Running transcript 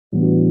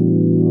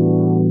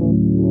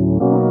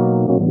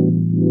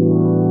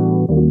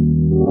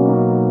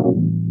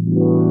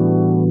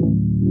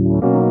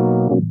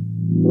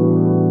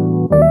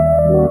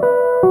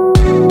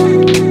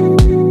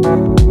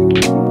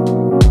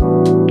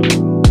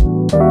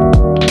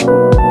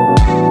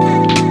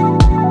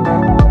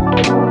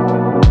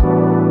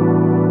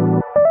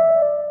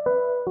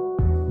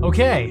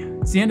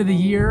It's the end of the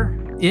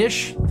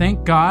year-ish,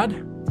 thank God.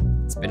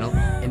 It's been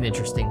an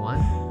interesting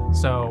one.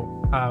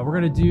 So we're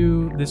gonna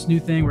do this new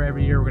thing where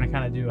every year we're gonna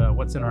kind of do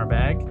what's in our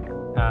bag.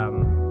 I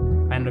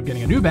ended up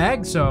getting a new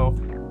bag, so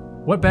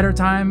what better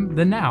time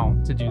than now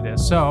to do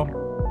this?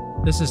 So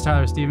this is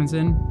Tyler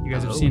Stevenson. You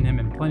guys have seen him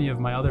in plenty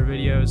of my other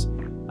videos.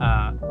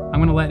 I'm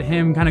gonna let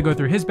him kind of go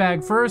through his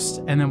bag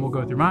first, and then we'll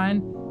go through mine,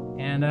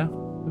 and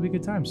it'll be a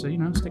good time. So, you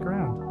know, stick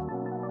around.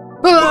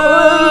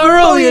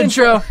 Roll the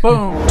intro.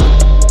 Boom.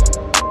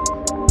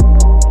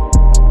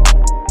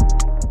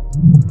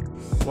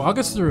 Walk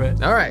us through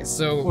it. All right,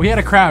 so We had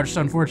to crouch,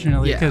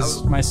 unfortunately,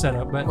 because my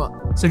setup. But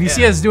so if you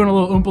see us doing a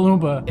little Oompa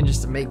Loompa, and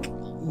just to make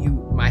you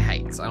my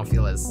height, so I don't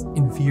feel as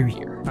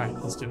inferior. all right,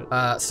 let's do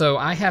it. So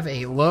I have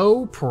a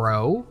Low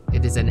Pro.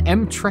 It is an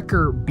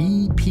M-Trekker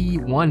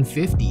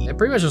BP150. It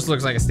pretty much just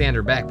looks like a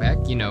standard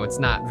backpack. You know, it's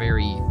not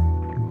very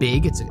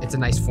big. It's a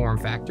nice form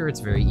factor.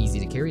 It's very easy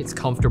to carry. It's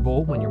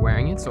comfortable when you're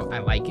wearing it, so I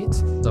like it.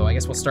 So I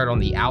guess we'll start on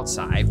the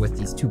outside with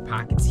these two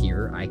pockets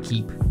here. I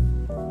keep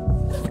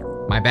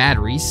my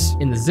batteries.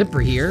 In the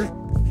zipper here,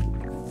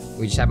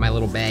 we just have my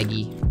little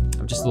baggie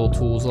of just little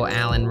tools, little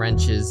Allen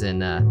wrenches and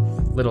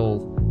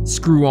little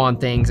screw-on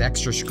things,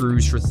 extra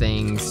screws for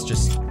things,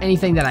 just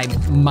anything that I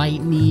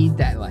might need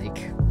that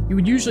like you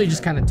would usually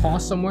just kind of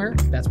toss somewhere.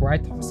 That's where I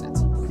toss it.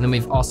 And then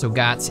we've also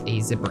got a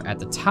zipper at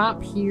the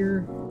top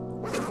here,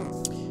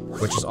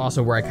 which is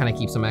also where I kind of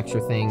keep some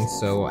extra things.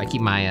 So I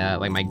keep my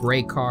like my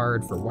gray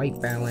card for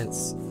white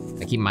balance.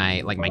 I keep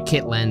my my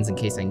kit lens in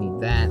case I need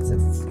that,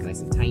 since it's nice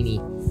and tiny.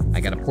 I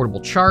got a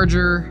portable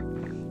charger,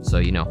 so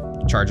you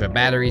know, charge up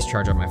batteries,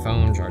 charge up my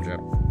phone, charge up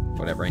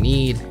whatever I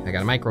need. I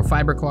got a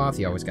microfiber cloth.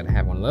 You always got to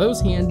have one of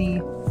those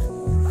handy.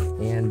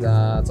 And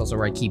it's also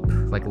where I keep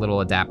like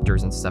little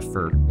adapters and stuff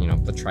for, you know,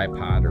 the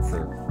tripod or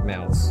for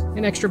mounts.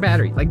 An extra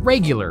battery, like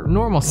regular,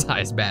 normal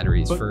size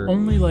batteries. But for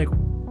only like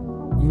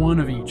one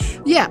of each.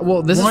 Yeah,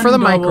 well, this is One for the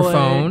AA,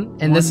 microphone,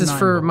 and this one is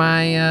for 9AA.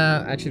 my,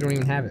 actually don't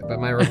even have it, but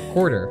my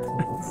recorder.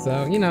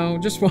 So, you know,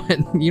 just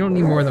one. You don't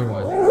need more than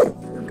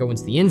one. Go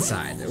into the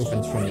inside. It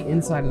opens from the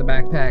inside of the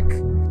backpack.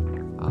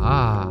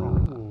 Ah,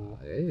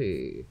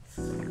 hey.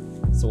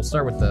 So we'll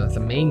start with the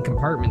main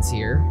compartments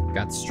here.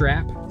 Got the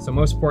strap. So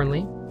most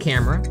importantly,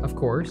 camera, of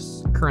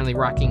course. Currently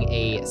rocking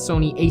a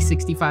Sony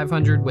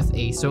a6500 with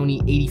a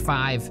Sony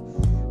 85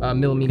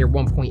 millimeter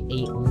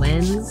 1.8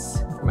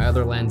 lens. My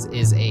other lens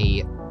is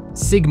a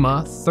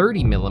Sigma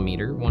 30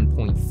 millimeter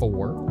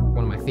 1.4,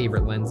 one of my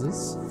favorite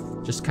lenses.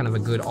 Just kind of a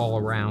good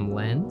all-around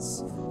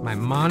lens. My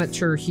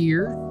monitor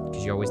here,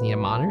 because you always need a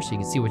monitor so you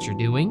can see what you're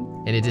doing.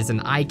 And it is an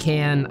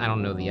ICANN, I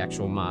don't know the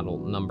actual model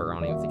number, I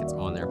don't even think it's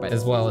on there, but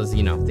as well as,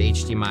 you know, the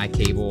HDMI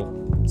cable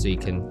so you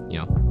can, you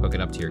know, hook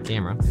it up to your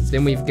camera.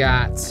 Then we've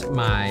got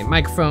my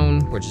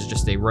microphone, which is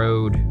just a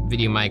Rode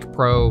VideoMic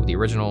Pro, the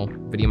original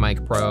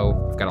VideoMic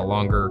Pro. I've got a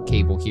longer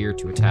cable here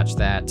to attach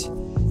that,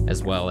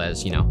 as well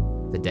as, you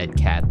know, the dead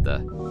cat, the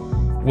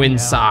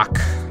windsock.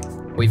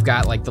 We've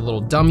got like the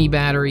little dummy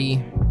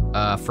battery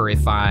for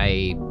if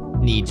I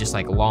need just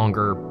like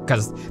longer,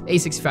 because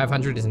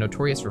A6500 is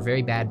notorious for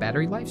very bad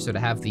battery life. So to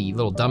have the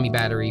little dummy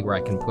battery where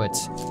I can put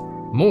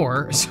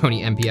more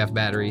Sony MPF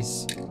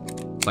batteries,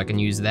 so I can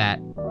use that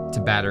to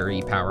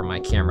battery power my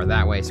camera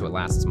that way so it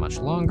lasts much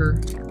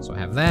longer. So I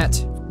have that.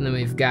 And then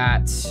we've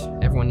got,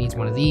 everyone needs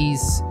one of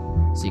these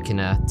so you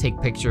can take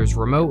pictures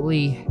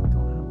remotely,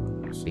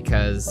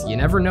 because you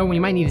never know when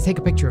you might need to take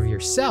a picture of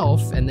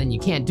yourself and then you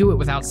can't do it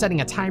without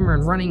setting a timer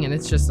and running, and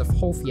it's just a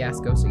whole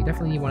fiasco. So you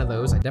definitely need one of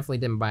those. I definitely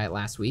didn't buy it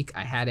last week.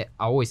 I had it,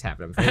 I always have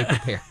it, I'm very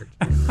prepared.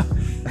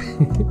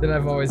 Then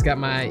I've always got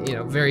my, you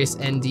know, various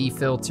ND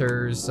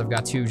filters. I've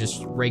got two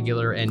just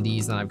regular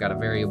NDs, and I've got a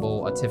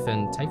variable, a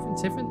Tiffin?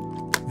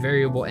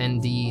 Variable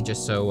ND,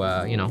 just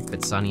so, you know, if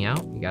it's sunny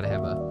out, you gotta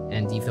have a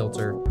ND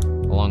filter,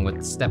 along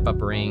with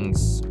step-up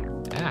rings.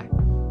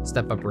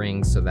 Step-up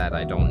rings so that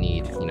I don't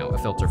need, you know, a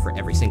filter for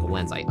every single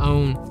lens I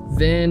own.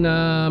 Then,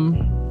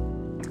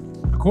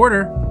 A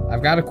quarter.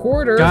 I've got a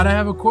quarter. Gotta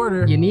have a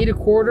quarter. You need a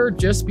quarter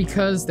just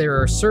because there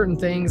are certain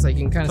things, like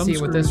you can kind of see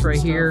it with this right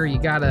here. You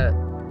gotta,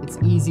 it's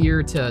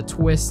easier to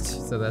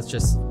twist, so that's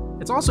just.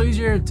 It's also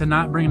easier to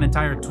not bring an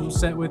entire tool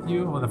set with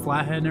you with a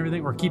flathead and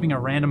everything, or keeping a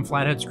random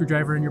flathead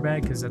screwdriver in your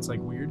bag, because that's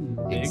like weird and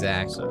big.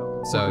 Exactly.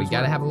 So you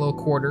gotta have a little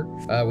quarter.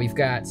 We've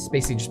got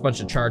basically just a bunch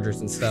of chargers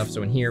and stuff.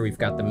 So in here we've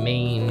got the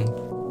main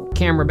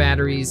camera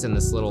batteries and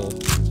this little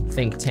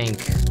think tank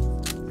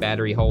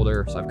battery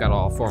holder. So I've got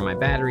all four of my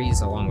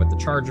batteries along with the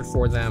charger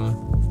for them.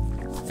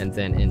 And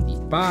then in the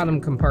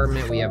bottom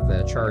compartment, we have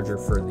the charger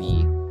for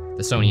the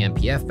Sony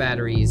MPF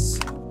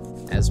batteries,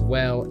 as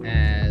well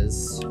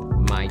as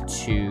my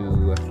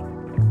two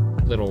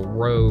little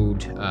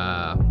Rode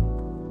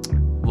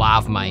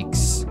lav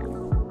mics.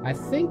 I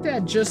think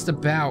that just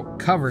about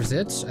covers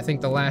it. I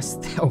think the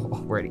last,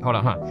 hold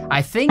on,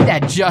 I think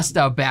that just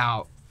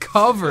about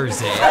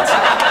covers it.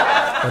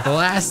 But the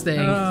last thing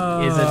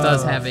is it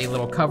does have a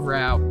little cover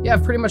out. Yeah,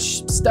 I've pretty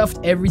much stuffed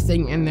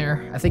everything in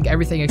there. I think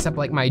everything except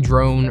like my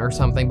drone or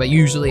something, but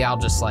usually I'll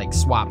just like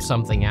swap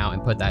something out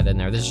and put that in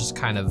there. This is just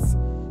kind of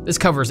this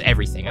covers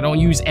everything. I don't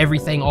use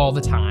everything all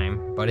the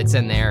time, but it's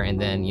in there. And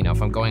then, you know,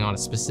 if I'm going on a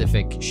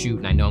specific shoot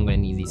and I know I'm gonna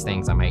need these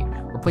things, I might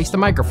replace the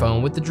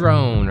microphone with the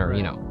drone or,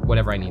 you know,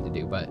 whatever I need to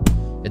do. But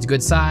it's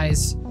good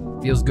size,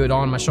 feels good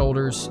on my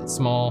shoulders. It's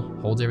small,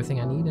 holds everything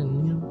I need,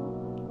 and you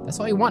know, that's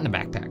all you want in a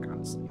backpack,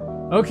 honestly.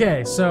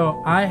 Okay,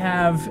 so I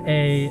have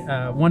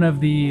a one of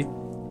the,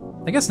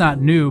 I guess not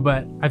new,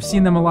 but I've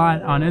seen them a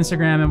lot on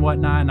Instagram and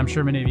whatnot, and I'm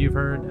sure many of you have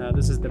heard.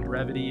 This is the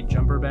Brevity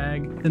jumper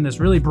bag in this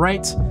really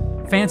bright,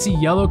 fancy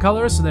yellow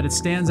color so that it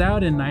stands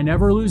out and I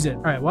never lose it.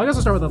 All right, well, I guess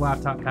I'll start with the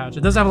laptop pouch.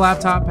 It does have a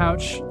laptop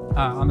pouch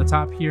on the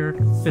top here.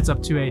 Fits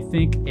up to, I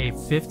think, a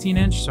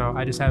 15-inch, so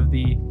I just have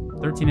the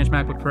 13-inch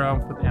MacBook Pro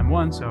with the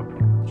M1, so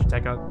you should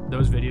check out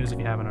those videos if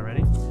you haven't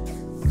already.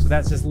 So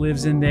that just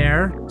lives in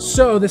there.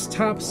 So this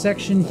top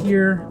section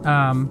here,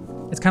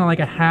 it's kind of like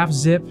a half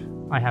zip.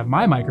 I have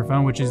my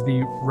microphone, which is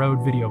the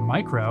Rode Video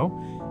Micro.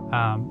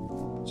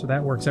 So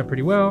that works out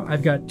pretty well.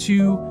 I've got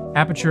 2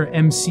 Aputure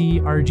MC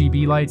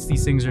RGB lights.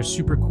 These things are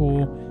super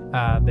cool.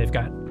 They've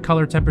got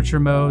color temperature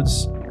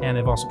modes, and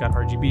they've also got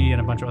RGB and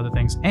a bunch of other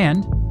things.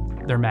 And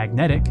they're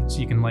magnetic, so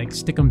you can like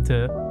stick them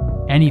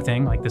to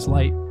anything like this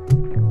light,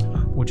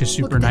 which is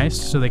super nice.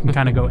 So they can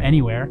kind of go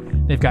anywhere.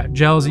 They've got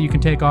gels that you can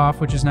take off,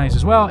 which is nice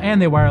as well.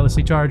 And they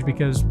wirelessly charge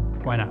because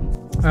why not?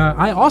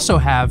 I also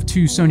have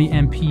 2 Sony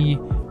MP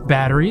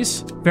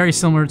batteries, very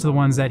similar to the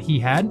ones that he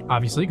had,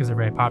 obviously, because they're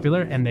very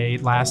popular and they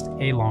last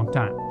a long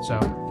time. So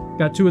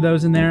got 2 of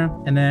those in there.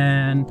 And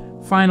then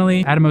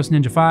finally, Atomos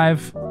Ninja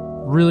 5,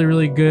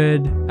 really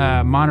good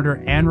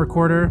monitor and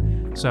recorder.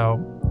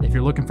 So if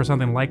you're looking for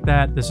something like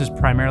that, this is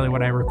primarily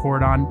what I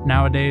record on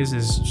nowadays,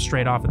 is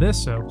straight off of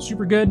this, so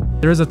super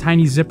good. There is a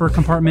tiny zipper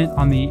compartment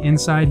on the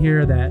inside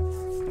here that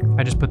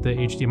I just put the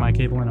HDMI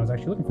cable in. I was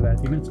actually looking for that a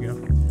few minutes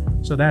ago.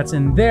 So that's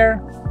in there.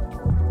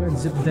 Go ahead and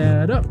zip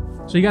that up.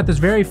 So you got this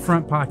very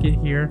front pocket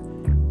here,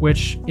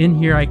 which in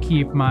here I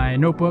keep my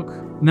notebook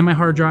and then my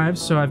hard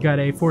drives. So I've got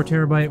a 4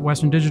 terabyte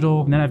Western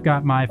Digital, and then I've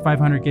got my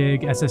 500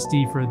 gig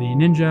SSD for the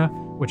Ninja,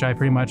 which I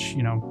pretty much,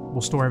 you know,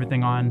 will store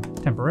everything on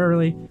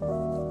temporarily.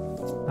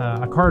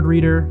 A card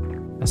reader,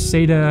 a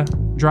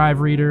SATA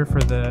drive reader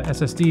for the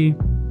SSD,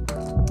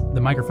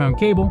 the microphone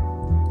cable,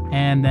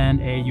 and then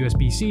a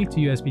USB-C to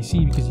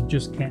USB-C, because you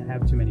just can't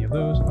have too many of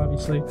those,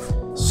 obviously.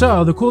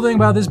 So the cool thing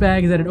about this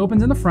bag is that it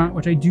opens in the front,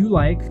 which I do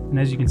like, and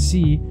as you can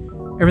see,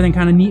 everything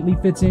kind of neatly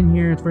fits in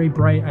here. It's very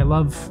bright. I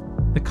love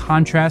the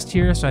contrast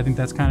here, so I think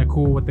that's kind of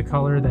cool with the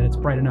color, that it's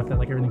bright enough that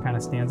like everything kind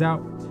of stands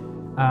out.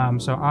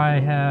 So I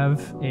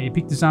have a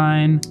Peak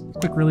Design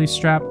quick release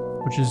strap,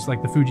 which is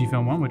like the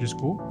Fujifilm one, which is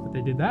cool that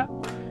they did that.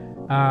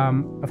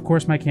 Of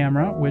course, my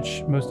camera,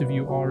 which most of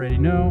you already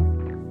know,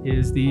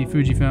 is the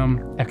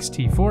Fujifilm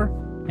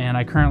X-T4, and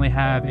I currently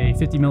have a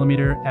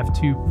 50mm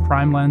f2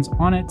 prime lens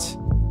on it.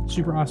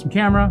 Super awesome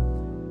camera,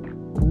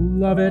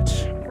 love it.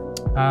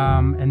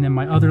 And then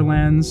my other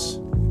lens,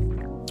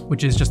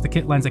 which is just the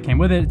kit lens that came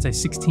with it. It's a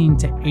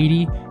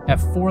 16-80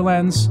 f4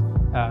 lens,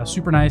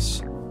 super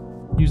nice.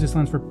 Use this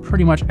lens for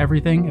pretty much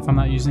everything if I'm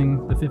not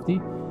using the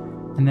 50.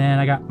 And then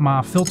I got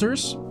my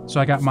filters. So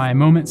I got my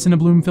Moment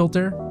Cinebloom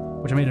filter,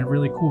 which I made a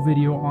really cool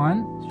video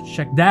on. So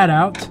check that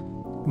out.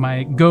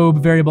 My Gobe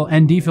variable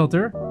ND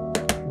filter,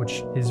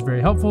 which is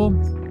very helpful.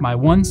 My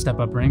 1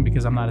 step-up ring,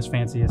 because I'm not as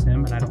fancy as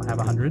him and I don't have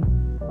 100.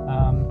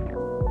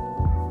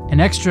 An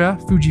extra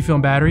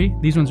Fujifilm battery.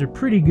 These ones are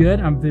pretty good.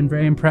 I've been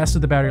very impressed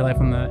with the battery life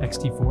on the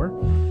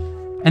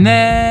X-T4. And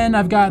then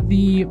I've got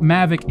the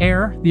Mavic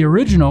Air, the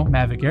original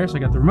Mavic Air. So I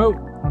got the remote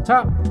on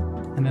top,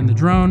 and then the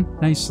drone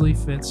nicely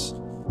fits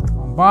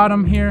on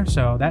bottom here.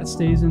 So that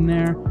stays in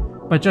there.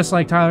 But just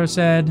like Tyler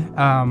said,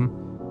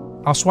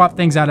 I'll swap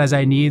things out as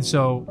I need.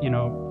 So, you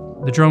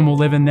know, the drone will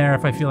live in there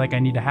if I feel like I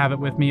need to have it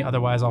with me.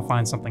 Otherwise, I'll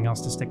find something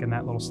else to stick in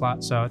that little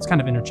slot. So it's kind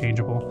of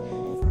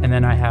interchangeable. And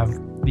then I have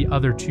the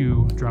other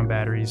 2 drone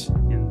batteries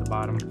in the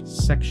bottom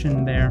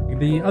section there.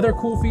 The other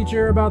cool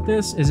feature about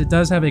this is it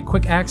does have a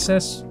quick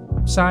access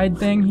side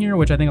thing here,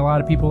 which I think a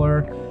lot of people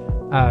are,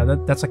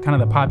 that's like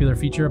kind of the popular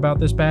feature about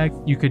this bag.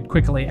 You could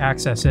quickly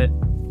access it,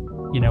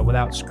 you know,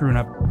 without screwing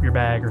up your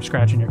bag or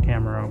scratching your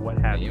camera or what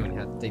have you. You don't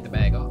have to take the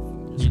bag off.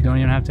 You don't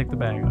even have to take the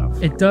bag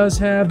off. It does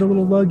have the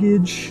little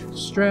luggage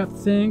strap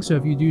thing, so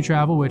if you do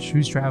travel, which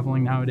who's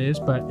traveling nowadays,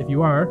 but if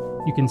you are,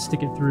 you can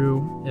stick it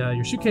through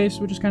your suitcase,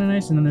 which is kind of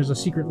nice, and then there's a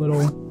secret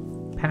little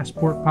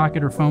passport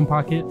pocket or phone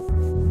pocket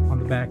on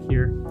the back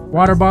here.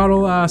 Water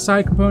bottle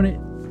side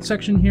component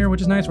section here,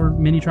 which is nice, or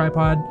mini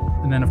tripod,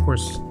 and then of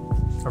course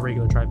a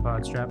regular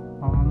tripod strap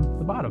on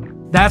the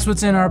bottom. That's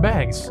what's in our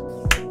bags.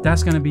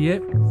 That's gonna be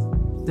it.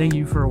 Thank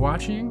you for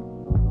watching.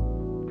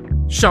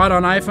 Shot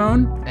on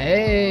iPhone.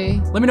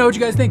 Hey. Let me know what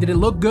you guys think. Did it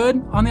look good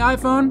on the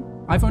iPhone?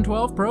 iPhone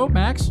 12 Pro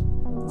Max?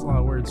 That's a lot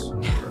of words for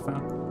a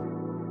phone.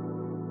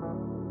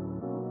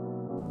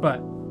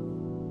 But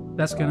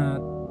that's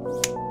gonna,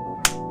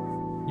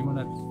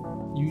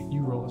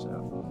 you roll us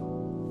out.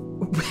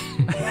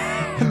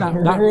 not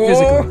Roll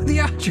physically. the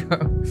outro.